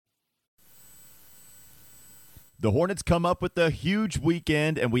The Hornets come up with a huge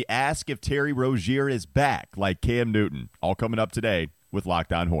weekend, and we ask if Terry Rozier is back like Cam Newton. All coming up today with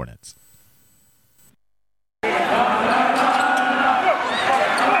Locked On Hornets. You are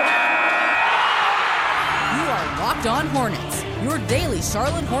Locked On Hornets, your daily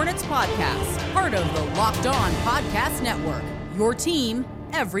Charlotte Hornets podcast, part of the Locked On Podcast Network, your team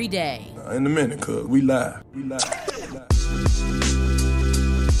every day. In a minute, cuz we live.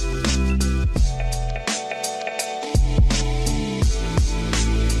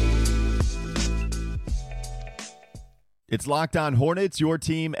 It's Locked On Hornets, your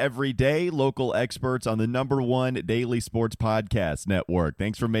team every day, local experts on the #1 daily sports podcast network.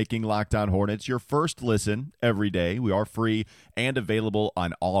 Thanks for making Locked On Hornets your first listen every day. We are free and available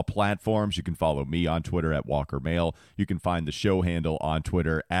on all platforms. You can follow me on Twitter at Walker Mail. You can find the show handle on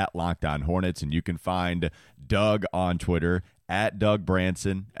Twitter at Locked On Hornets, and you can find Doug on Twitter at Doug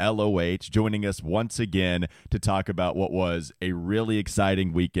Branson, LOH, joining us once again to talk about what was a really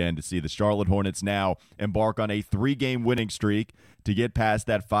exciting weekend to see the Charlotte Hornets now embark on a 3-game winning streak to get past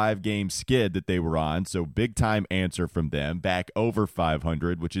that 5-game skid that they were on. So big-time answer from them, back over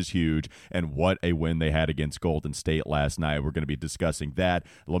 500, which is huge, and what a win they had against Golden State last night. We're going to be discussing that,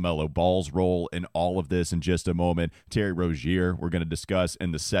 LaMelo Ball's role in all of this in just a moment. Terry Rozier, we're going to discuss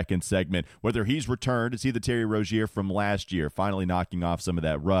in the second segment whether he's returned. Is he the Terry Rozier from last year, finally knocking off some of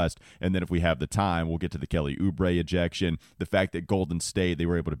that rust? And then if we have the time, we'll get to the Kelly Oubre ejection, the fact that Golden State, they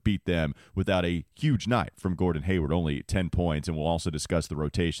were able to beat them without a huge night from Gordon Hayward, only 10 points, and we'll also discuss the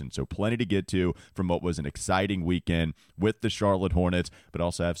rotation. So plenty to get to from what was an exciting weekend with the Charlotte Hornets, but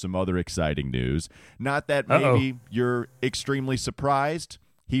also have some other exciting news. Not that maybe you're extremely surprised.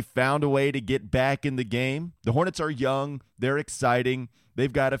 He found a way to get back in the game. The Hornets are young. They're exciting.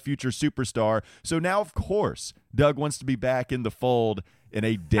 They've got a future superstar. So now, of course, Doug wants to be back in the fold in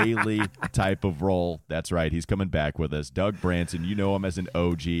a daily type of role. That's right. He's coming back with us. Doug Branson, you know him as an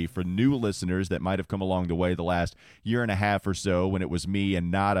OG. For new listeners that might have come along the way the last year and a half or so when it was me and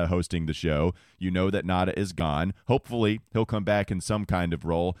Nada hosting the show, you know that Nada is gone. Hopefully, he'll come back in some kind of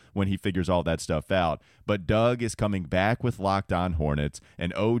role when he figures all that stuff out. But Doug is coming back with Locked On Hornets,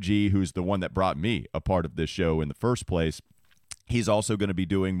 an OG who's the one that brought me a part of this show in the first place. He's also going to be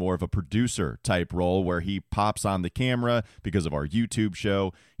doing more of a producer type role where he pops on the camera because of our YouTube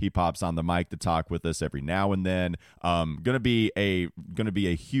show. He pops on the mic to talk with us every now and then. Going to be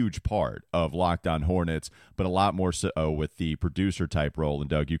a huge part of Locked On Hornets, but a lot more so with the producer type role. And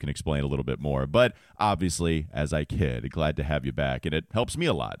Doug, you can explain a little bit more. But obviously, as I kid, glad to have you back, and it helps me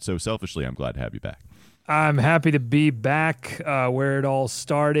a lot. So selfishly, I'm glad to have you back. I'm happy to be back where it all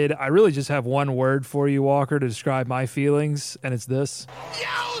started. I really just have one word for you, Walker, to describe my feelings, and it's this.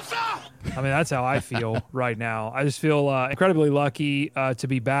 I mean, that's how I feel right now. I just feel incredibly lucky to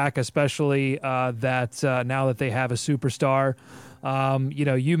be back, especially that now that they have a superstar.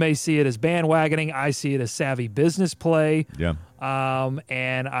 You may see it as bandwagoning. I see it as savvy business play. Yeah.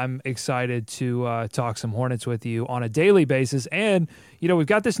 And I'm excited to talk some Hornets with you on a daily basis. And, we've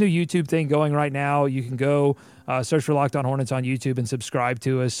got this new YouTube thing going right now. You can go search for Locked On Hornets on YouTube and subscribe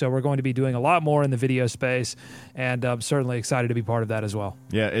to us. So we're going to be doing a lot more in the video space, and I'm certainly excited to be part of that as well.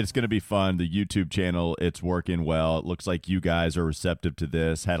 Yeah, it's going to be fun. The YouTube channel, it's working well. It looks like you guys are receptive to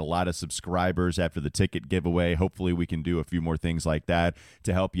this. Had a lot of subscribers after the ticket giveaway. Hopefully we can do a few more things like that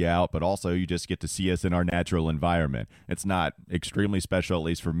to help you out, but also you just get to see us in our natural environment. It's not extremely special, at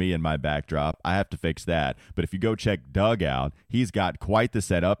least for me and my backdrop. I have to fix that. But if you go check Doug out, he's got quite the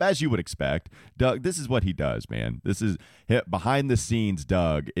setup, as you would expect. Doug, this is what he does, man. This is behind the scenes.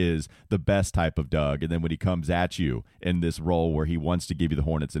 Doug is the best type of Doug. And then when he comes at you in this role where he wants to give you the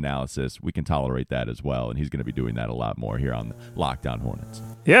Hornets analysis, we can tolerate that as well. And he's going to be doing that a lot more here on the Locked On Hornets.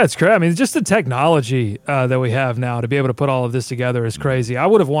 Yeah, it's great. I mean, just the technology that we have now to be able to put all of this together is crazy. I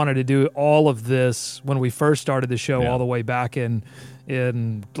would have wanted to do all of this when we first started the show all the way back in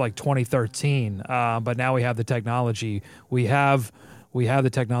like 2013. But now we have the technology. We have the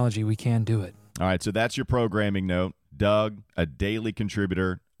technology. We can do it. All right, so that's your programming note. Doug, a daily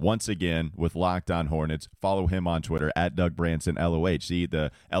contributor, once again, with Locked On Hornets. Follow him on Twitter, at Doug Branson, LOH. See,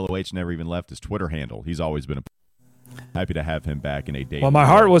 the LOH never even left his Twitter handle. He's always been happy to have him back in a daily. Well, my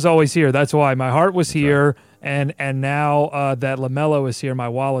heart was always here. That's why. My heart was here, right. and now that LaMelo is here, my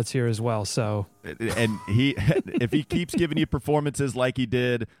wallet's here as well, so... And if he keeps giving you performances like he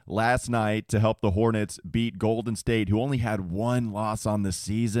did last night to help the Hornets beat Golden State, who only had one loss on the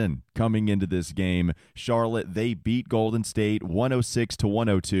season coming into this game. Charlotte, they beat Golden State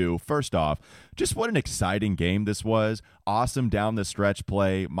 106-102. First off, just what an exciting game this was. Awesome down the stretch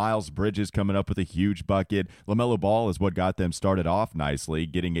play. Miles Bridges coming up with a huge bucket. LaMelo Ball is what got them started off nicely,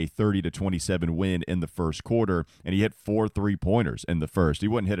 getting a 30-27 win in the first quarter, and he hit 4 3-pointers in the first. He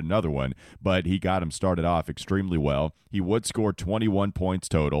wouldn't hit another one, but he got him started off extremely well. He would score 21 points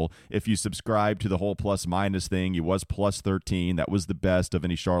total. If you subscribe to the whole plus-minus thing, he was plus 13. That was the best of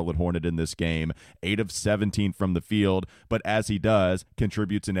any Charlotte Hornet in this game. 8 of 17 from the field, but as he does,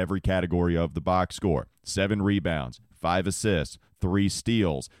 contributes in every category of the box score. 7 rebounds, 5 assists, 3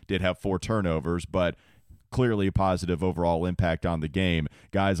 steals, did have 4 turnovers, but clearly a positive overall impact on the game.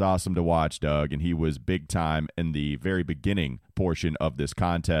 Guy's awesome to watch, Doug, and he was big time in the very beginning portion of this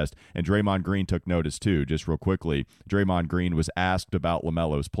contest. And Draymond Green took notice too. Just real quickly, Draymond Green was asked about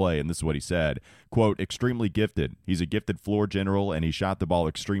LaMelo's play, and this is what he said, quote, extremely gifted. He's a gifted floor general, and he shot the ball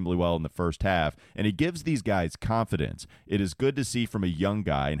extremely well in the first half, and he gives these guys confidence. It is good to see from a young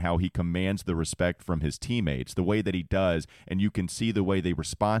guy and how he commands the respect from his teammates, the way that he does, and you can see the way they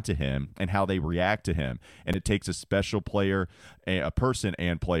respond to him and how they react to him. And it takes a special player, a person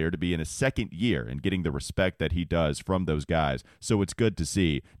and player, to be in his second year and getting the respect that he does from those guys. So it's good to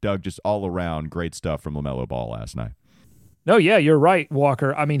see. Doug, just all around great stuff from LaMelo Ball last night. No, yeah, you're right,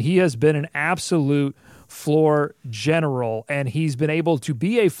 Walker. I mean, he has been an absolute floor general, and he's been able to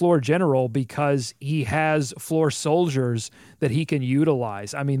be a floor general because he has floor soldiers that he can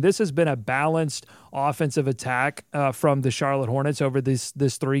utilize. I mean, this has been a balanced offensive attack from the Charlotte Hornets over this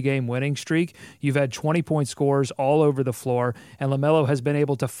 3-game winning streak. You've had 20-point scores all over the floor, and LaMelo has been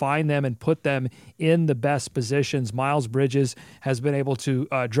able to find them and put them in the best positions. Miles Bridges has been able to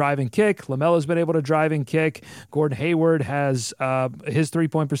drive and kick. LaMelo's been able to drive and kick. Gordon Hayward has his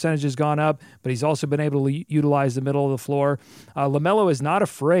three-point percentage has gone up, but he's also been able to utilize the middle of the floor. LaMelo is not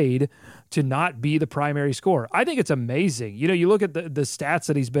afraid to not be the primary scorer. I think it's amazing. You know, you look at the stats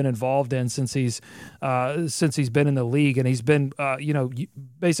that he's been involved in since he's been in the league, and he's been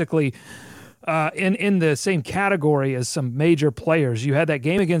basically in the same category as some major players. You had that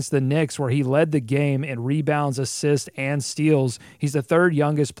game against the Knicks where he led the game in rebounds, assists, and steals. He's the third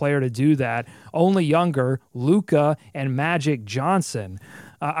youngest player to do that. Only younger, Luka and Magic Johnson.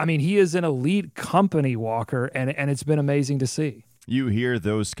 I mean, he is an elite company, Walker, and it's been amazing to see. You hear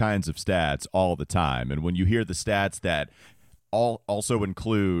those kinds of stats all the time, and when you hear the stats that also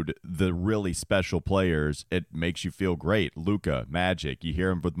include the really special players, it makes you feel great. Luka, Magic, you hear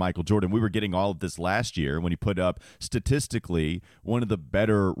him with Michael Jordan. We were getting all of this last year when he put up statistically one of the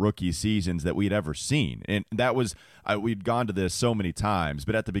better rookie seasons that we'd ever seen. And that was, we'd gone to this so many times,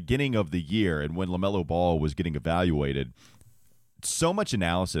 but at the beginning of the year and when LaMelo Ball was getting evaluated, so much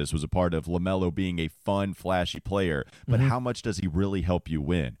analysis was a part of LaMelo being a fun, flashy player, but how much does he really help you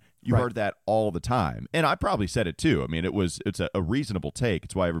win? You heard that all the time. And I probably said it too. I mean, it's a reasonable take.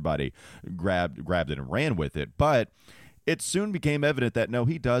 It's why everybody grabbed it and ran with it. But it soon became evident that, no,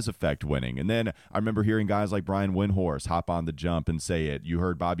 he does affect winning. And then I remember hearing guys like Brian Windhorst hop on the jump and say it. You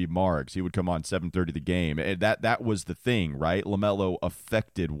heard Bobby Marks. He would come on 7:30 the game. And that was the thing, right? LaMelo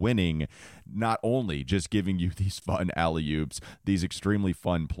affected winning, not only just giving you these fun alley-oops, these extremely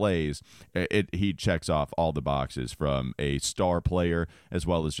fun plays. He checks off all the boxes from a star player as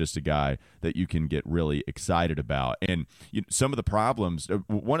well as just a guy that you can get really excited about. And some of the problems,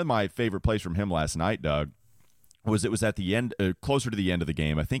 one of my favorite plays from him last night, Doug, it was at the end, closer to the end of the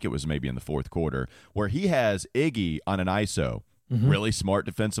game. I think it was maybe in the fourth quarter, where he has Iggy on an ISO. Really smart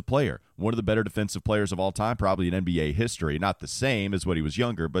defensive player. One of the better defensive players of all time, probably in NBA history. Not the same as when he was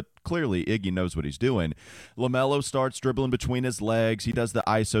younger, but clearly Iggy knows what he's doing. LaMelo starts dribbling between his legs. He does the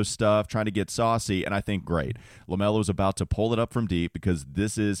ISO stuff, trying to get saucy, and I think great. LaMelo's about to pull it up from deep because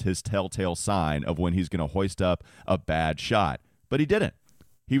this is his telltale sign of when he's going to hoist up a bad shot. But he didn't.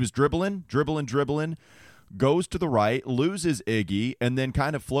 He was dribbling, goes to the right, loses Iggy, and then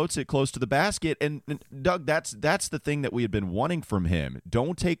kind of floats it close to the basket. And Doug, that's the thing that we had been wanting from him.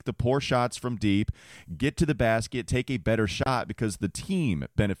 Don't take the poor shots from deep, get to the basket, take a better shot, because the team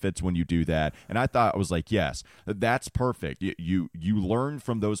benefits when you do that. And I was like, yes, that's perfect. You learn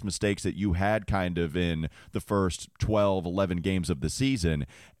from those mistakes that you had kind of in the first 12, 11 games of the season.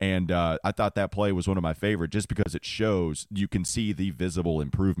 And I thought that play was one of my favorite just because it shows you can see the visible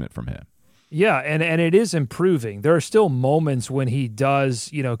improvement from him. Yeah, and it is improving. There are still moments when he does,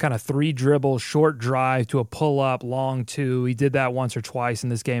 kind of 3-dribble, short drive to a pull-up, long two. He did that once or twice in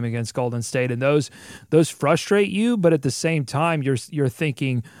this game against Golden State, and those frustrate you, but at the same time, you're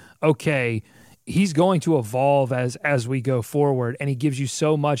thinking, okay, he's going to evolve as we go forward, and he gives you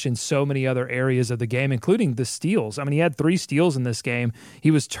so much in so many other areas of the game, including the steals. I mean, he had 3 steals in this game.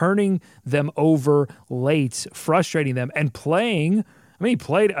 He was turning them over late, frustrating them, and playing – I mean,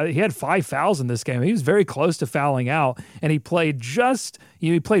 he had 5 fouls in this game. He was very close to fouling out, and he played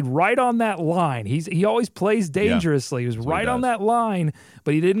he played right on that line. He always plays dangerously. He was right on that line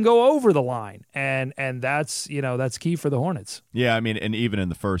but he didn't go over the line, and that's that's key for the Hornets. Yeah, I mean, and even in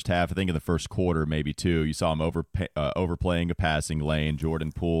the first half, I think in the first quarter, maybe two, you saw him overplaying a passing lane.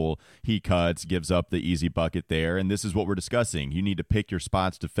 Jordan Poole, he cuts, gives up the easy bucket there, and this is what we're discussing. You need to pick your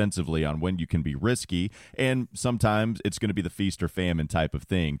spots defensively on when you can be risky, and sometimes it's going to be the feast or famine type of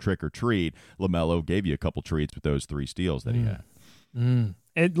thing, trick or treat. LaMelo gave you a couple treats with those 3 steals that he had.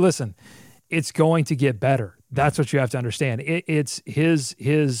 And listen, it's going to get better. That's what you have to understand. It's his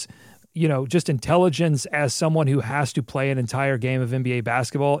just intelligence as someone who has to play an entire game of NBA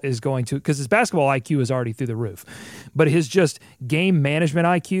basketball is going to, because his basketball IQ is already through the roof, but his just game management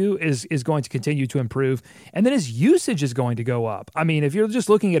IQ is going to continue to improve. And then his usage is going to go up. I mean, if you're just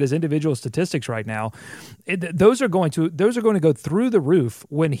looking at his individual statistics right now, those are going to go through the roof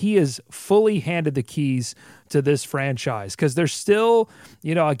when he is fully handed the keys to this franchise, because they're still,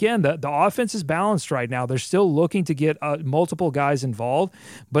 again, the offense is balanced right now. They're still looking to get multiple guys involved,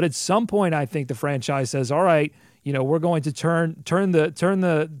 but at some point, I think the franchise says, "All right, we're going to turn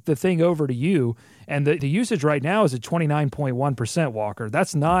the thing over to you." And the usage right now is at 29.1%, Walker.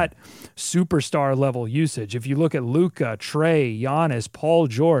 That's not superstar level usage. If you look at Luka, Trey, Giannis, Paul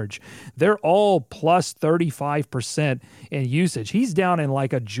George, they're all plus 35% in usage. He's down in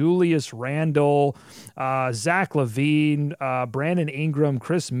like a Julius Randle, Zach LaVine, Brandon Ingram,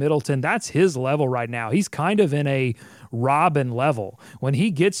 Chris Middleton. That's his level right now. He's kind of in a Robin level. When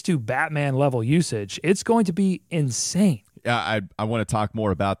he gets to Batman level usage, it's going to be insane. I want to talk more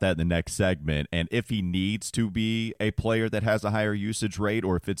about that in the next segment, and if he needs to be a player that has a higher usage rate,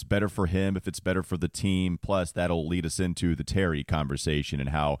 or if it's better for him, if it's better for the team. Plus, that'll lead us into the Terry conversation and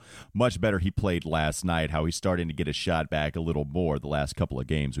how much better he played last night, how he's starting to get his shot back a little more the last couple of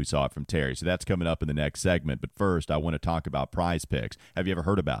games we saw it from Terry. So that's coming up in the next segment. But first, I want to talk about Prize Picks. Have you ever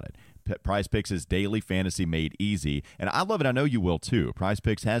heard about it? Prize Picks is daily fantasy made easy, and I love it. I know you will too. Prize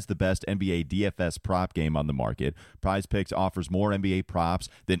Picks has the best NBA DFS prop game on the market. Prize Picks offers more NBA props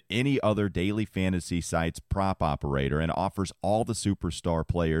than any other daily fantasy site's prop operator, and offers all the superstar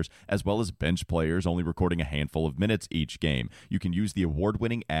players as well as bench players, only recording a handful of minutes each game. You can use the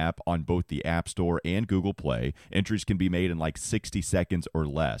award-winning app on both the App Store and Google Play. Entries can be made in like 60 seconds or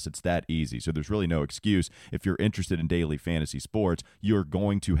less. It's that easy, so there's really no excuse. If you're interested in daily fantasy sports, you're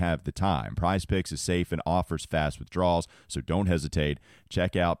going to have the time. Prize Picks is safe and offers fast withdrawals, so don't hesitate.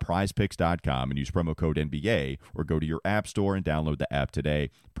 Check out prizepicks.com and use promo code NBA, or go to your app store and download the app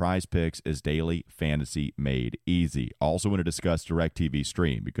today. Prize Picks is daily fantasy made easy. Also want to discuss DirecTV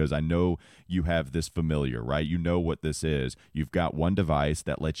Stream, because I know you have this familiar, right? You know what this is. You've got one device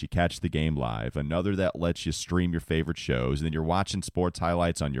that lets you catch the game live, another that lets you stream your favorite shows, and then you're watching sports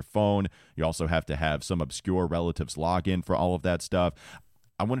highlights on your phone. You also have to have some obscure relatives login for all of that stuff.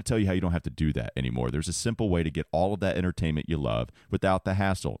 I want to tell you how you don't have to do that anymore. There's a simple way to get all of that entertainment you love without the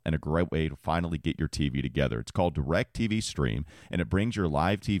hassle, and a great way to finally get your TV together. It's called DirecTV Stream, and it brings your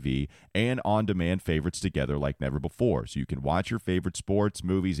live TV and on-demand favorites together like never before. So you can watch your favorite sports,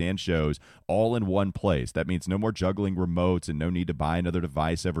 movies, and shows all in one place. That means no more juggling remotes and no need to buy another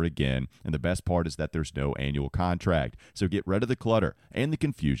device ever again. And the best part is that there's no annual contract. So get rid of the clutter and the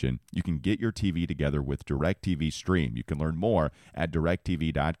confusion. You can get your TV together with DirecTV Stream. You can learn more at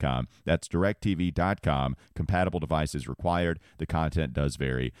DirecTV.com. That's DirecTV.com. Compatible devices required. The content does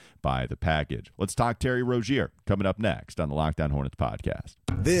vary by the package. Let's talk Terry Rozier coming up next on the Locked On Hornets podcast.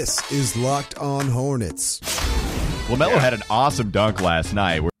 This is Locked On Hornets. LaMelo had an awesome dunk last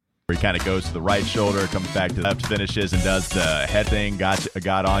night where he kind of goes to the right shoulder, comes back to the left, finishes, and does the head thing,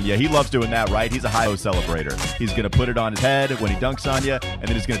 got on you. He loves doing that, right? He's a high-low celebrator. He's going to put it on his head when he dunks on you, and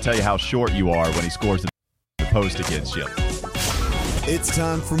then he's going to tell you how short you are when he scores the post against you. It's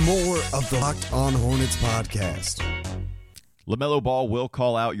time for more of the Locked On Hornets podcast. LaMelo Ball will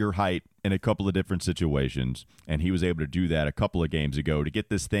call out your height in a couple of different situations, and he was able to do that a couple of games ago to get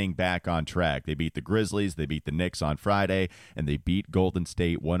this thing back on track. They beat the Grizzlies, they beat the Knicks on Friday, and they beat Golden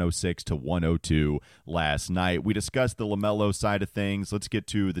State 106-102 last night. We discussed the LaMelo side of things. Let's get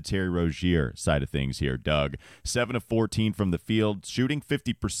to the Terry Rozier side of things here, Doug. 7 of 14 from the field, shooting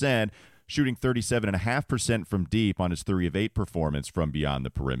 50%. Shooting 37.5% from deep on his 3 of 8 performance from beyond the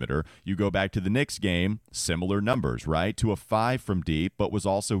perimeter. You go back to the Knicks game, similar numbers, right? 2 of 5 from deep, but was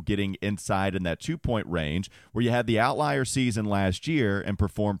also getting inside in that 2-point range where you had the outlier season last year and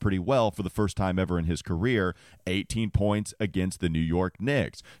performed pretty well for the first time ever in his career, 18 points against the New York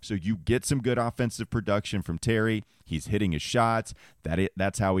Knicks. So you get some good offensive production from Terry. He's hitting his shots.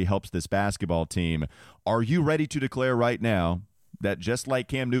 That's how he helps this basketball team. Are you ready to declare right now that just like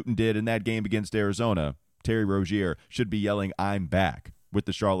Cam Newton did in that game against Arizona, Terry Rozier should be yelling, "I'm back," with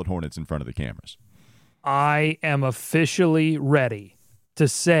the Charlotte Hornets in front of the cameras? I am officially ready to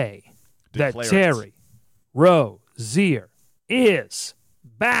say Declare that it. Terry Rozier is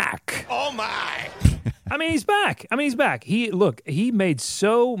back. Oh, my. I mean, he's back. He made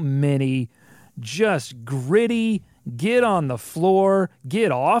so many just gritty, get on the floor,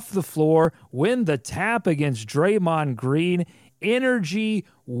 get off the floor, win the tap against Draymond Green, energy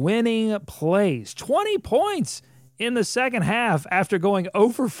winning plays. 20 points in the second half after going 0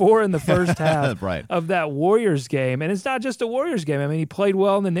 for 4 in the first half Right. of that Warriors game. And it's not just a Warriors game. I mean, he played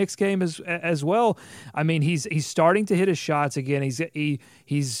well in the Knicks game as well. I mean, he's starting to hit his shots again. He's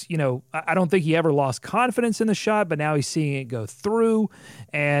I don't think he ever lost confidence in the shot, but now he's seeing it go through,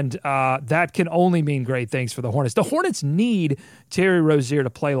 and that can only mean great things for the Hornets. The Hornets need Terry Rozier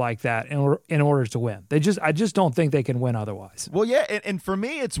to play like that in order to win. I just don't think they can win otherwise. Well, yeah, and for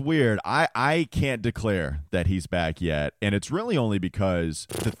me, it's weird. I can't declare that he's back yet, and it's really only because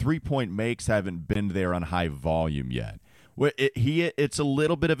the three-point makes haven't been there on high volume yet. It's a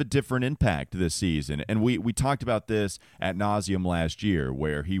little bit of a different impact this season, and we talked about this ad nauseum last year,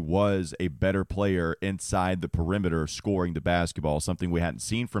 where he was a better player inside the perimeter, scoring the basketball, something we hadn't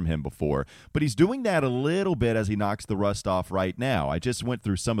seen from him before. But he's doing that a little bit as he knocks the rust off right now. I just went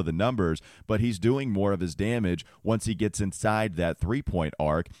through some of the numbers, but he's doing more of his damage once he gets inside that three-point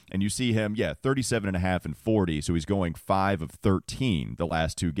arc, and you see him, 37.5 and 40, so he's going 5 of 13 the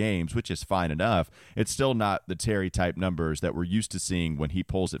last two games, which is fine enough. It's still not the Terry-type numbers that we're used to seeing when he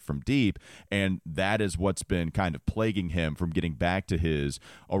pulls it from deep, and that is what's been kind of plaguing him from getting back to his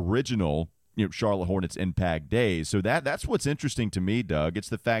original Charlotte Hornets impact days. So that's what's interesting to me, Doug. It's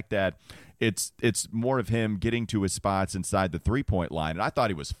the fact that it's more of him getting to his spots inside the three-point line, and I thought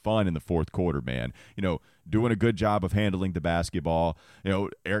he was fun in the fourth quarter, man. Doing a good job of handling the basketball.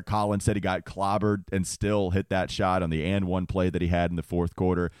 Eric Collins said he got clobbered and still hit that shot on the and one play that he had in the fourth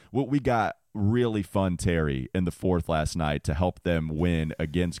quarter. We got really fun Terry in the fourth last night to help them win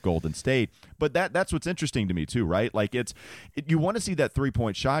against Golden State. But that's what's interesting to me too, right? Like you want to see that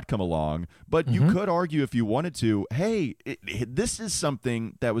three-point shot come along, but you could argue if you wanted to, hey, this is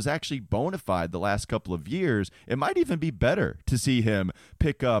something that was actually bona fide the last couple of years. It might even be better to see him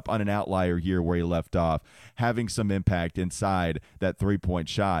pick up on an outlier year where he left off, having some impact inside that three-point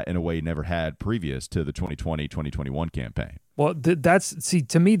shot in a way he never had previous to the 2020-2021 campaign. Well,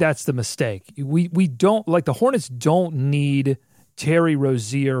 to me, that's the mistake. We don't, like, the Hornets don't need Terry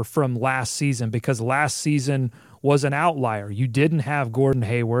Rozier from last season, because last season was an outlier. You didn't have Gordon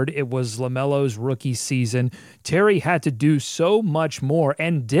Hayward. It was LaMelo's rookie season. Terry had to do so much more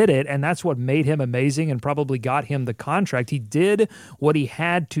and did it, and that's what made him amazing and probably got him the contract. He did what he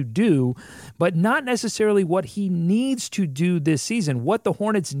had to do, but not necessarily what he needs to do this season. What the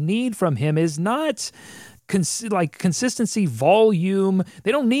Hornets need from him is not consistency, volume.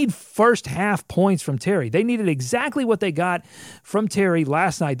 They don't need first half points from Terry. They needed exactly what they got from Terry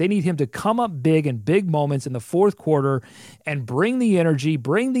last night. They need him to come up big in big moments in the fourth quarter and bring the energy,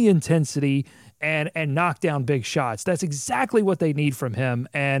 bring the intensity, and knock down big shots. That's exactly what they need from him.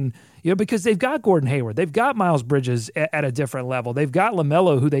 And because they've got Gordon Hayward, they've got Miles Bridges at a different level. They've got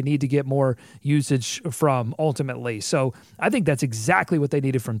LaMelo, who they need to get more usage from ultimately. So I think that's exactly what they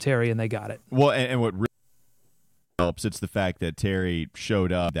needed from Terry, and they got it. Well, and what really helps, it's the fact that Terry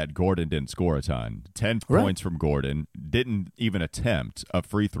showed up, that Gordon didn't score a ton. 10 points from Gordon, didn't even attempt a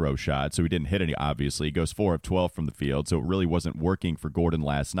free throw shot, so he didn't hit any, obviously. He goes 4 of 12 from the field, so it really wasn't working for Gordon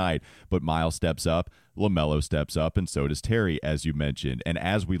last night. But Miles steps up, LaMelo steps up, and so does Terry, as you mentioned. And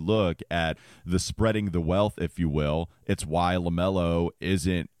as we look at the spreading the wealth, if you will, it's why LaMelo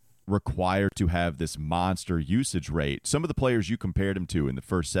isn't required to have this monster usage rate. Some of the players you compared him to in the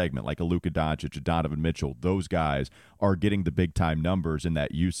first segment, like a Luka Doncic, a Donovan Mitchell, those guys are getting the big-time numbers in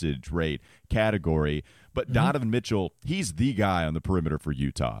that usage rate category. But Donovan Mitchell, he's the guy on the perimeter for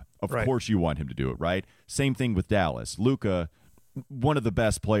Utah. Of course you want him to do it, right? Same thing with Dallas. Luka, one of the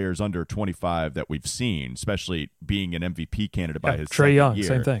best players under 25 that we've seen, especially being an MVP candidate by his Trae Young, year.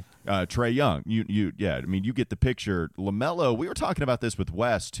 same thing. Trae Young, you get the picture. LaMelo, we were talking about this with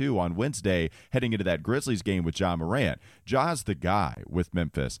Wes too on Wednesday, heading into that Grizzlies game with Ja Morant. Ja's the guy with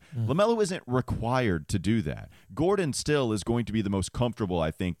Memphis. LaMelo isn't required to do that. Gordon still is going to be the most comfortable, I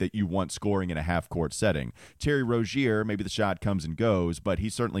think, that you want scoring in a half-court setting. Terry Rozier, maybe the shot comes and goes, but he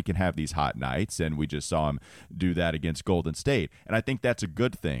certainly can have these hot nights, and we just saw him do that against Golden State. And I think that's a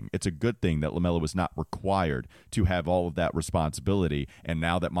good thing. It's a good thing that LaMelo was not required to have all of that responsibility, and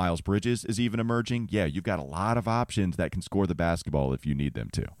now that Miles Bridges is even emerging, you've got a lot of options that can score the basketball if you need them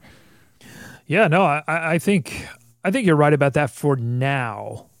to. Yeah, no, I think you're right about that for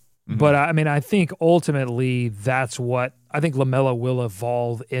now. But I mean, I think ultimately that's what I think LaMelo will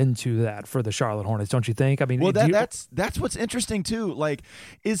evolve into that for the Charlotte Hornets. Don't you think? I mean, well, that's what's interesting too. Like,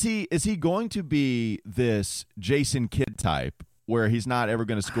 is he going to be this Jason Kidd type where he's not ever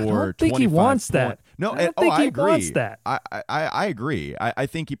going to score? I don't think he wants that. No, I don't think he agree. wants that. I agree. I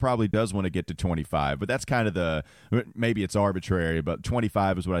think he probably does want to get to 25, but that's kind of maybe it's arbitrary, but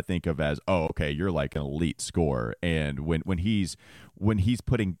 25 is what I think of as, oh, okay, you're like an elite scorer. And when he's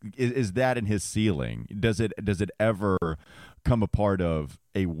putting, is that in his ceiling? Does it ever come a part of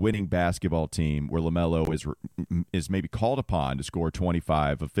a winning basketball team where LaMelo is maybe called upon to score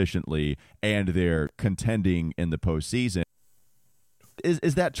 25 efficiently and they're contending in the postseason?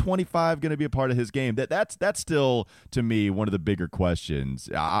 Is that 25 going to be a part of his game? That's still, to me, one of the bigger questions.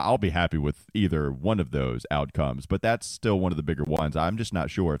 I'll be happy with either one of those outcomes, but that's still one of the bigger ones. I'm just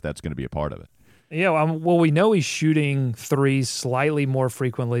not sure if that's going to be a part of it. Yeah, well, we know he's shooting threes slightly more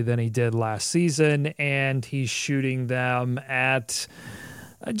frequently than he did last season, and he's shooting them at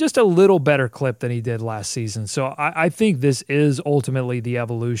just a little better clip than he did last season. So I think this is ultimately the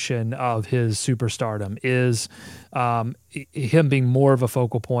evolution of his superstardom, is him being more of a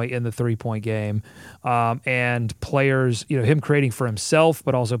focal point in the three-point game, and players, him creating for himself,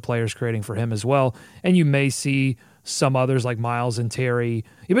 but also players creating for him as well. And you may see some others like Miles and Terry,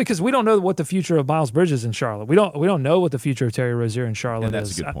 because we don't know what the future of Miles Bridges in Charlotte. We don't know what the future of Terry Rozier in Charlotte is.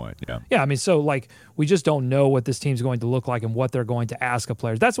 That's a good point. Yeah. Yeah. I mean, so like we just don't know what this team's going to look like and what they're going to ask of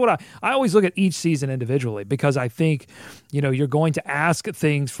players. That's what I always look at each season individually, because I think, you're going to ask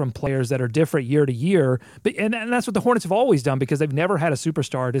things from players that are different year to year. But and that's what the Hornets have always done, because they've never had a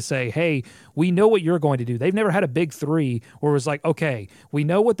superstar to say, hey, we know what you're going to do. They've never had a big three where it was like, okay, we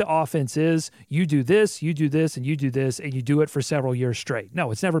know what the offense is. You do this, and you do this, and you do it for several years straight.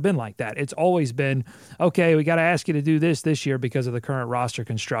 No, it's never been like that. It's always been, okay, we got to ask you to do this year because of the current roster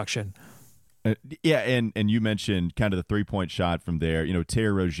construction. Yeah, and you mentioned kind of the three-point shot from there.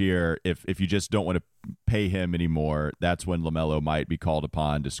 Terry Rozier, if you just don't want to pay him anymore, that's when LaMelo might be called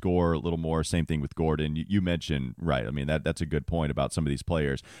upon to score a little more. Same thing with Gordon. You mentioned, right, I mean, that's a good point about some of these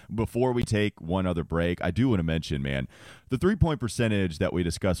players. Before we take one other break, I do want to mention, man, the three-point percentage that we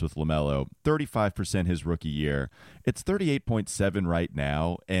discussed with LaMelo, 35% his rookie year. It's 38.7 right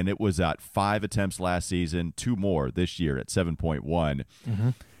now, and it was at 5 attempts last season, 2 more this year at 7.1. Mm-hmm.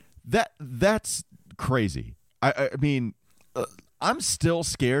 That's crazy. I mean, I'm still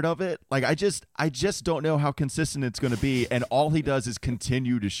scared of it. Like I just don't know how consistent it's going to be. And all he does is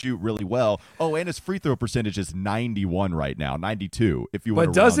continue to shoot really well. Oh, and his free throw percentage is 91 right now, 92. If you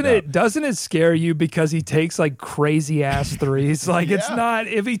want to round up. Doesn't it scare you because he takes like crazy ass threes? Like yeah. It's not,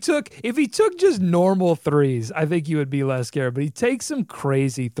 if he took just normal threes, I think you would be less scared. But he takes some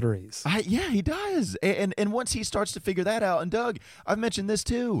crazy threes. Yeah, he does. And once he starts to figure that out, and Doug, I've mentioned this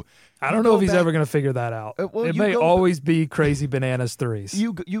too. I don't know if he's ever going to figure that out. It may always be crazy bananas threes.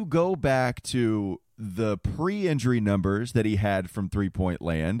 You go back to the pre-injury numbers that he had from three-point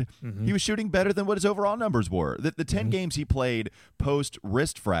land. Mm-hmm. He was shooting better than what his overall numbers were. The 10 games he played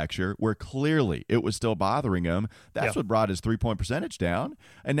post-wrist fracture, where clearly it was still bothering him, that's what brought his three-point percentage down.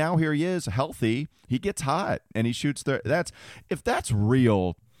 And now here he is, healthy. He gets hot, and he shoots if that's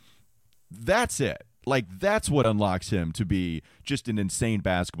real, that's it. Like, that's what unlocks him to be just an insane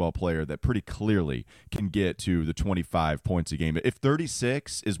basketball player that pretty clearly can get to the 25 points a game. If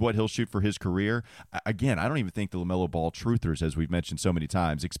 36 is what he'll shoot for his career, again, I don't even think the LaMelo Ball truthers, as we've mentioned so many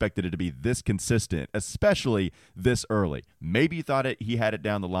times, expected it to be this consistent, especially this early. Maybe you thought he had it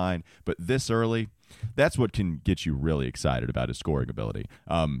down the line, but this early, that's what can get you really excited about his scoring ability.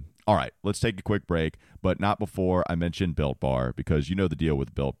 All right, let's take a quick break, but not before I mention Built Bar, because you know the deal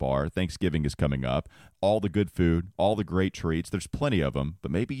with Built Bar. Thanksgiving is coming up. All the good food, all the great treats, there's plenty of them, but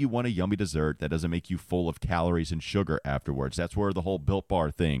maybe you want a yummy dessert that doesn't make you full of calories and sugar afterwards. That's where the whole Built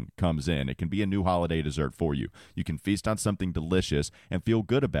Bar thing comes in. It can be a new holiday dessert for you. You can feast on something delicious and feel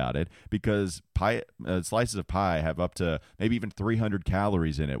good about it, because slices of pie have up to maybe even 300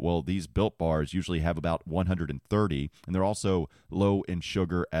 calories in it. Well, these Built Bars usually have about 130, and they're also low in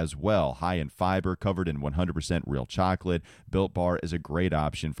sugar as well, high in fiber, covered in 100% real chocolate. Built Bar is a great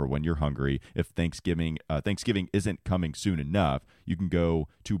option for when you're hungry. If Thanksgiving isn't coming soon enough, you can go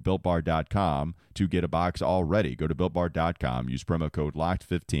to BuiltBar.com to get a box already. Go to BuiltBar.com, use promo code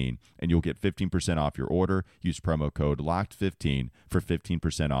LOCKED15, and you'll get 15% off your order. Use promo code LOCKED15 for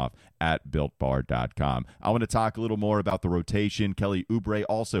 15% off at BuiltBar.com. I want to talk a little more about the rotation. Kelly Oubre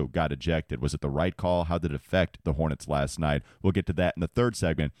also got ejected. Was it the right call? How did it affect the Hornets last night? We'll get to that in the third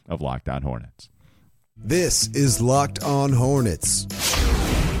segment of Locked On Hornets. This is Locked On Hornets.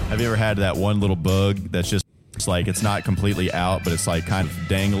 Have you ever had that one little bug that's just It's like it's not completely out, but it's like kind of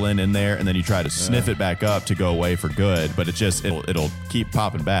dangling in there, and then you try to sniff it back up to go away for good, but it'll keep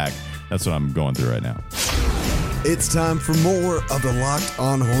popping back. That's what I'm going through right now. It's time for more of the Locked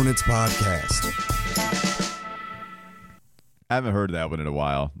On Hornets podcast. I haven't heard that one in a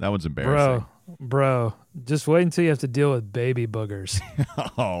while. That one's embarrassing. Bro, just wait until you have to deal with baby boogers.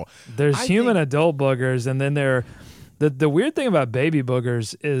 Oh, There's human adult boogers, and then the weird thing about baby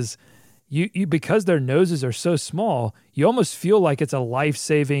boogers is you because their noses are so small, you almost feel like it's a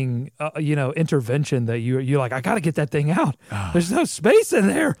life-saving intervention that you're like, I got to get that thing out. There's no space in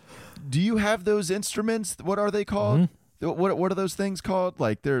there. Do you have those instruments? What are they called? What are those things called?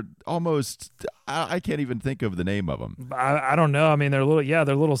 Like they're almost, I can't even think of the name of them. I don't know. I mean, they're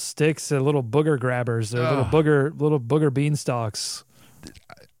little sticks, they're little booger grabbers, they're little booger beanstalks.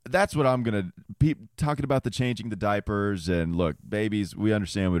 That's what I'm going to talking about, the changing the diapers. And look, babies, we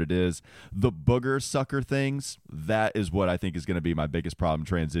understand what it is. The booger sucker things, that is what I think is going to be my biggest problem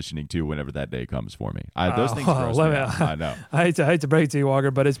transitioning to whenever that day comes for me. Those things gross me out. I know. I hate to break it to you,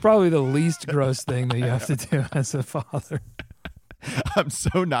 Walker, but it's probably the least gross thing that you have to do as a father. I'm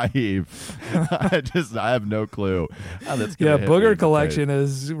so naive. I have no clue how that's going to hit booger me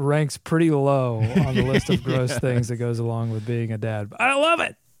collection ranks pretty low on the list of gross things that goes along with being a dad. But I love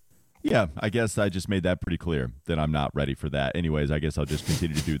it. Yeah, I guess I just made that pretty clear that I'm not ready for that. Anyways, I guess I'll just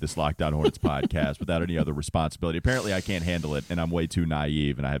continue to do this Locked On Hornets podcast without any other responsibility. Apparently, I can't handle it, and I'm way too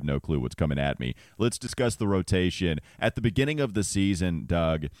naive, and I have no clue what's coming at me. Let's discuss the rotation. At the beginning of the season,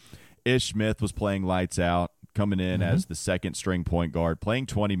 Doug, Ish Smith was playing lights out, coming in as the second string point guard, playing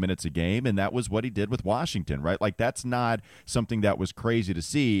 20 minutes a game, and that was what he did with Washington, right? Like, that's not something that was crazy to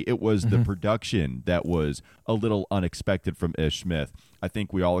see. It was the production that was a little unexpected from Ish Smith. I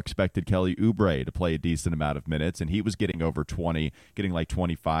think we all expected Kelly Oubre to play a decent amount of minutes, and he was getting over 20, getting like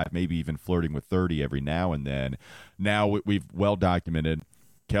 25, maybe even flirting with 30 every now and then. Now we've well documented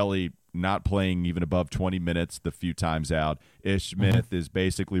Kelly not playing even above 20 minutes the few times out. Ish Smith is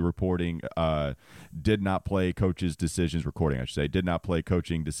basically reporting did not play coaching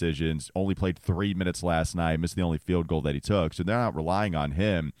decisions, only played 3 minutes last night, missed the only field goal that he took, so they're not relying on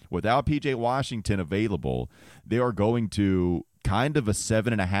him. Without P.J. Washington available, they are going to kind of a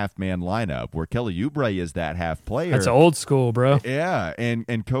 7.5-man lineup where Kelly Oubre is that half player. That's old school, bro. Yeah,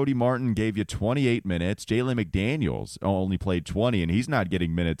 and Cody Martin gave you 28 minutes. Jalen McDaniels only played 20, and he's not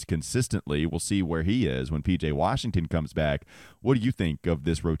getting minutes consistently. We'll see where he is when P.J. Washington comes back. What do you think of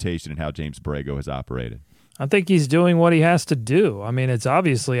this rotation and how James Borrego has operated? I think he's doing what he has to do. I mean, it's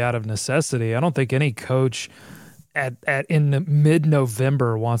obviously out of necessity. I don't think any coach in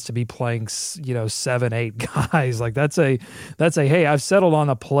mid-November wants to be playing 7-8 guys. Like that's a hey, I've settled on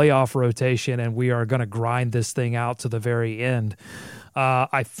a playoff rotation and we are going to grind this thing out to the very end.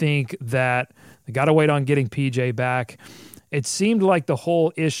 I think that they got to wait on getting PJ back. It seemed like the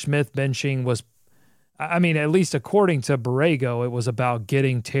whole Ish Smith benching was, I mean, at least according to Borrego, it was about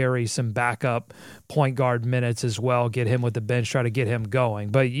getting Terry some backup point guard minutes as well, get him with the bench, try to get him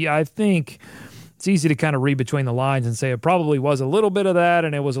going. But yeah, I think it's easy to kind of read between the lines and say it probably was a little bit of that,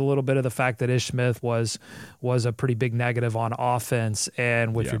 and it was a little bit of the fact that Ish Smith was a pretty big negative on offense.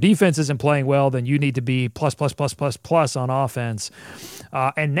 And if your defense isn't playing well, then you need to be plus on offense.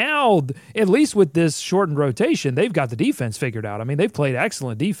 And now, at least with this shortened rotation, they've got the defense figured out. I mean, they've played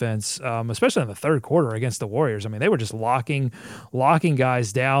excellent defense, especially in the third quarter against the Warriors. I mean, they were just locking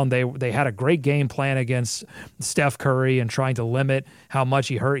guys down. They had a great game plan against Steph Curry and trying to limit how much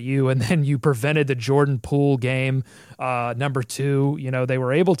he hurt you, and then you prevented the Jordan Poole game, number 2. They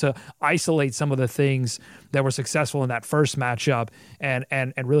were able to isolate some of the things that were successful in that first matchup and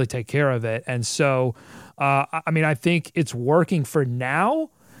really take care of it. And so, I mean, I think it's working for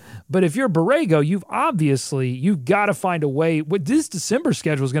now. But if you're Borrego, you've got to find a way. This December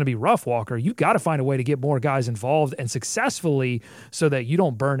schedule is going to be rough, Walker. You've got to find a way to get more guys involved and successfully so that you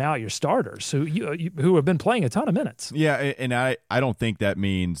don't burn out your starters who have been playing a ton of minutes. Yeah, and I don't think that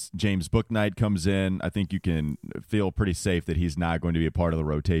means James Bouknight comes in. I think you can feel pretty safe that he's not going to be a part of the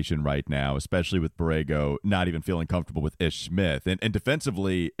rotation right now, especially with Borrego not even feeling comfortable with Ish Smith. And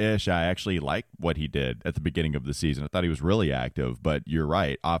defensively, Ish, I actually like what he did at the beginning of the season. I thought he was really active, but you're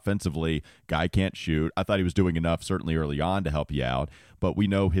right. Offensively, guy can't shoot. I thought he was doing enough certainly early on to help you out, but we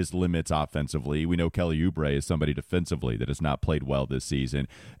know his limits offensively. We know Kelly Oubre is somebody defensively that has not played well this season.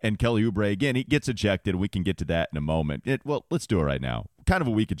 And Kelly Oubre, again, he gets ejected. We can get to that in a moment. Well, let's do it right now. Kind of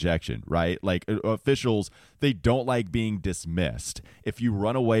a weak ejection, right? Like officials, they don't like being dismissed. If you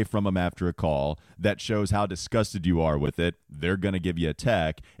run away from them after a call, that shows how disgusted you are with it. They're going to give you a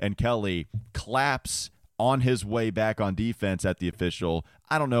tech. And Kelly claps on his way back on defense at the official.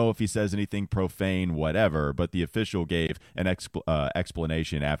 I don't know if he says anything profane, whatever, but the official gave an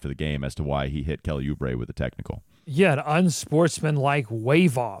explanation after the game as to why he hit Kelly Oubre with a technical. Yeah, an unsportsmanlike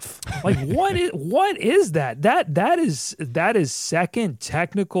wave off. Like what is that? That is second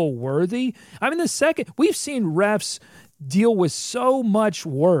technical worthy. I mean, we've seen refs deal with so much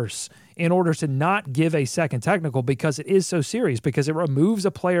worse in order to not give a second technical because it is so serious, because it removes a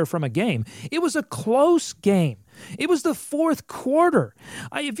player from a game. It was a close game. It was the fourth quarter.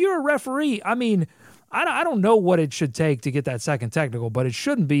 If you're a referee, I mean, I don't know what it should take to get that second technical, but it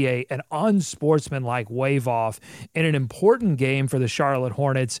shouldn't be an unsportsmanlike wave off in an important game for the Charlotte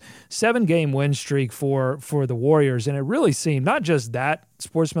Hornets, 7-game win streak for the Warriors. And it really seemed not just that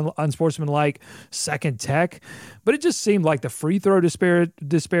unsportsmanlike second tech, but it just seemed like the free throw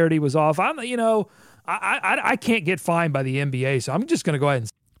disparity was off. I can't get fined by the NBA, so I'm just going to go ahead and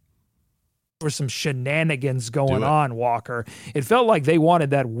for some shenanigans going on, Walker. It felt like they wanted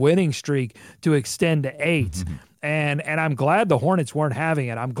that winning streak to extend to 8. And I'm glad the Hornets weren't having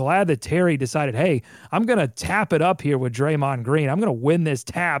it. I'm glad that Terry decided, hey, I'm going to tap it up here with Draymond Green. I'm going to win this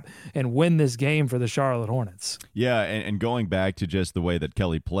tap and win this game for the Charlotte Hornets. Yeah, and going back to just the way that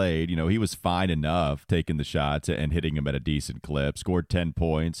Kelly played, he was fine enough taking the shots and hitting them at a decent clip. Scored 10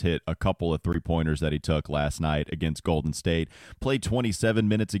 points, hit a couple of three-pointers that he took last night against Golden State. Played 27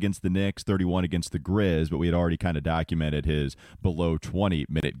 minutes against the Knicks, 31 against the Grizz, but we had already kind of documented his below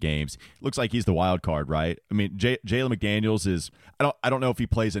 20-minute games. Looks like he's the wild card, right? I mean, Jalen McDaniels is I don't know if he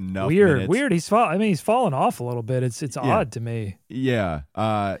plays enough minutes. Weird. He's fallen off a little bit. It's odd to me. Yeah.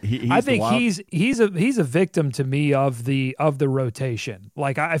 I think he's a victim to me of the rotation.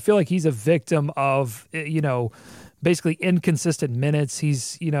 Like I feel like he's a victim of basically inconsistent minutes.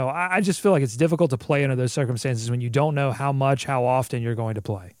 He's I just feel like it's difficult to play under those circumstances when you don't know how often you're going to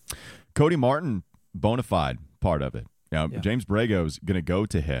play. Cody Martin, bona fide part of it. James Borrego's going to go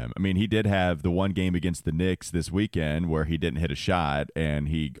to him. I mean, he did have the one game against the Knicks this weekend where he didn't hit a shot, and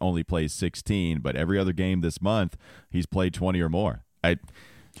he only plays 16, but every other game this month, he's played 20 or more.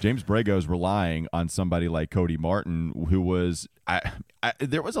 James Borrego's relying on somebody like Cody Martin, who was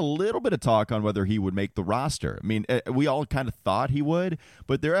there was a little bit of talk on whether he would make the roster. I mean, we all kind of thought he would,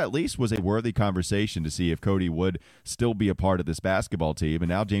 but there at least was a worthy conversation to see if Cody would still be a part of this basketball team. And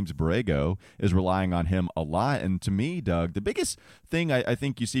now James Borrego is relying on him a lot. And to me, Doug, the biggest thing I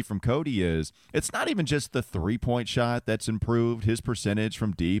think you see from Cody is it's not even just the three-point shot that's improved. His percentage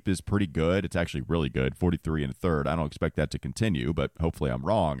from deep is pretty good. It's actually really good, 43 and a third. I don't expect that to continue, but hopefully I'm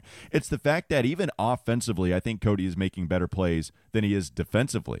wrong. It's the fact that even offensively, I think Cody is making better plays than he is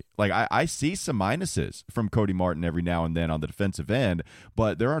defensively. Like I see some minuses from Cody Martin every now and then on the defensive end,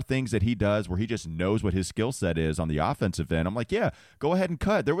 but there are things that he does where he just knows what his skill set is on the offensive end. I'm like, yeah, go ahead and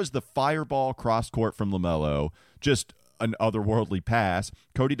cut. There was the fireball cross court from LaMelo, just an otherworldly pass.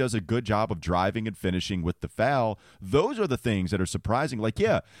 Cody does a good job of driving and finishing with the foul. Those are the things that are surprising. Like,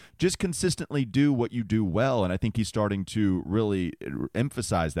 yeah, just consistently do what you do well, and I think he's starting to really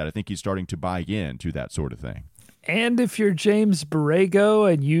emphasize that. I think he's starting to buy into that sort of thing. And if you're James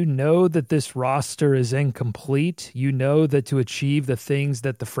Borrego and you know that this roster is incomplete, you know that to achieve the things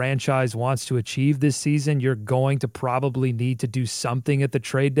that the franchise wants to achieve this season, you're going to probably need to do something at the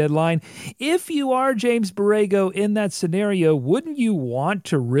trade deadline. If you are James Borrego in that scenario, wouldn't you want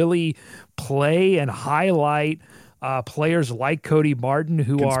to really play and highlight players like Cody Martin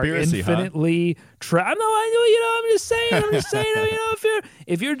who Conspiracy, are infinitely I'm just saying,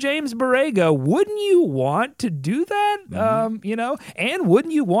 if you're James Borrego, wouldn't you want to do that? And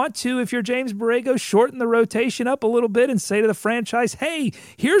wouldn't you want to, if you're James Borrego, shorten the rotation up a little bit and say to the franchise, hey,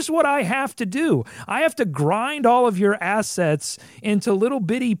 here's what I have to do. I have to grind all of your assets into little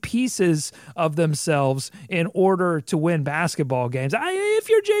bitty pieces of themselves in order to win basketball games. If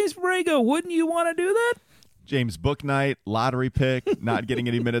you're James Borrego, wouldn't you want to do that? James Bouknight, lottery pick, not getting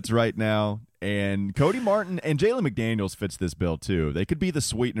any minutes right now. And Cody Martin and Jalen McDaniels fits this bill too. They could be the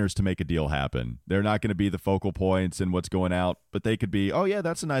sweeteners to make a deal happen. They're not going to be the focal points in what's going out, but they could be, oh yeah,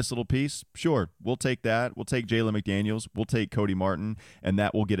 that's a nice little piece. Sure, we'll take that. We'll take Jalen McDaniels. We'll take Cody Martin, and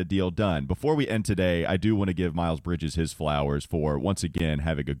that will get a deal done. Before we end today, I do want to give Miles Bridges his flowers for, once again,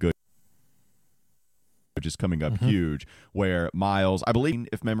 having a good which is coming up huge, where Miles, I believe,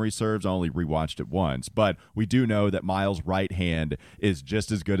 if memory serves, I only rewatched it once, but we do know that Miles' right hand is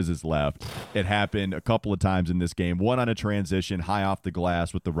just as good as his left. It happened a couple of times in this game. One on a transition, high off the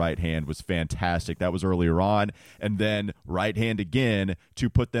glass with the right hand was fantastic. That was earlier on. And then right hand again to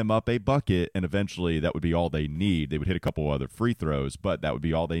put them up a bucket, and eventually that would be all they need. They would hit a couple other free throws, but that would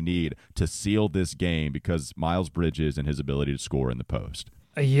be all they need to seal this game because Miles Bridges and his ability to score in the post.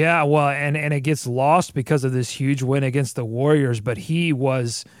 Yeah, well, and it gets lost because of this huge win against the Warriors, but he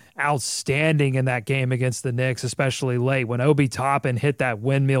was outstanding in that game against the Knicks, especially late. When Obi Toppin hit that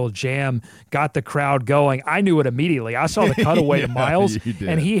windmill jam, got the crowd going, I knew it immediately. I saw the cutaway to Miles,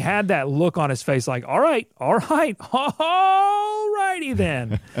 and he had that look on his face like, all right, righty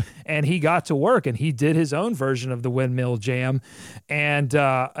then. And he got to work, and he did his own version of the windmill jam. And,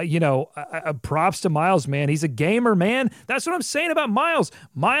 props to Miles, man. He's a gamer, man. That's what I'm saying about Miles.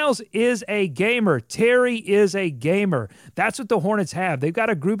 Miles is a gamer. Terry is a gamer. That's what the Hornets have. They've got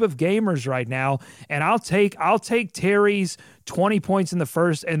a group of gamers right now, and I'll take Terry's 20 points in the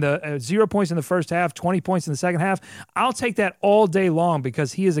first and the 0 points in the first half, 20 points in the second half. I'll take that all day long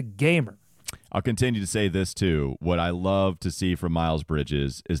because he is a gamer. I'll continue to say this, too. What I love to see from Miles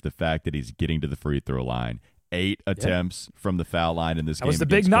Bridges is the fact that he's getting to the free throw line. 8 attempts from the foul line in this game. That was the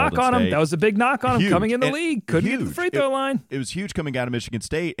big knock on him. That was the big knock on him coming in the league. Couldn't get to the free throw line. It was huge coming out of Michigan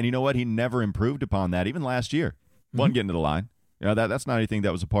State. And you know what? He never improved upon that, even last year. Wasn't getting to the line. You know, that's not anything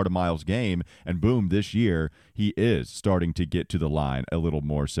that was a part of Miles' game. And boom, this year, he is starting to get to the line a little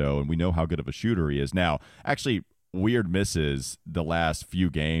more so. And we know how good of a shooter he is. Now, actually, weird misses the last few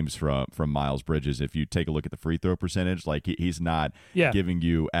games from Miles Bridges. If you take a look at the free throw percentage, like he's not giving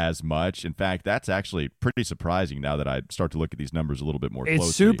you as much. In fact, that's actually pretty surprising now that I start to look at these numbers a little bit more closely.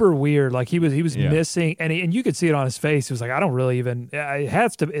 It's super weird. Like he was missing, and you could see it on his face. He was like, I don't really even. It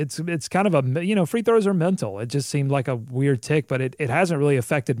has to. It's kind of a free throws are mental. It just seemed like a weird tick, but it hasn't really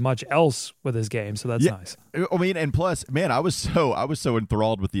affected much else with his game. So that's nice. I mean, and plus, man, I was so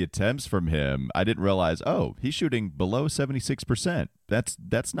enthralled with the attempts from him. I didn't realize, he's shooting below 76%.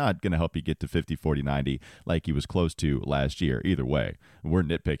 That's not going to help you get to 50, 40, 90 like he was close to last year. Either way, we're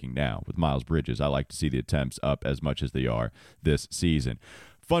nitpicking now with Miles Bridges. I like to see the attempts up as much as they are this season.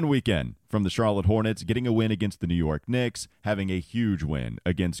 Fun weekend from the Charlotte Hornets, getting a win against the New York Knicks, having a huge win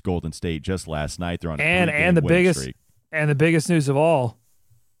against Golden State just last night. They're on a and the biggest streak. And the biggest news of all,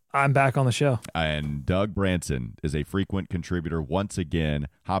 I'm back on the show. And Doug Branson is a frequent contributor once again,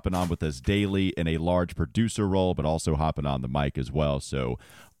 hopping on with us daily in a large producer role, but also hopping on the mic as well. So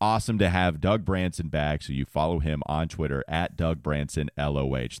awesome to have Doug Branson back. So you follow him on Twitter at Doug Branson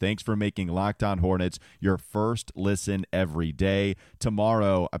LOH. Thanks for making Locked On Hornets your first listen every day.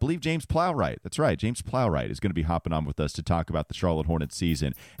 Tomorrow, I believe James Plowright, that's right, James Plowright is going to be hopping on with us to talk about the Charlotte Hornets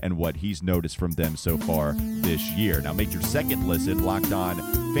season and what he's noticed from them so far this year. Now make your second listen Locked On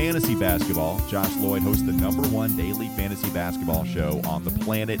Fantasy Basketball. Josh Lloyd hosts the #1 daily fantasy basketball show on the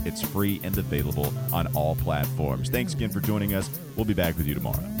planet. It's free and available on all platforms. Thanks again for joining us. We'll be back with you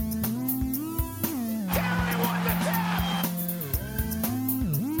tomorrow.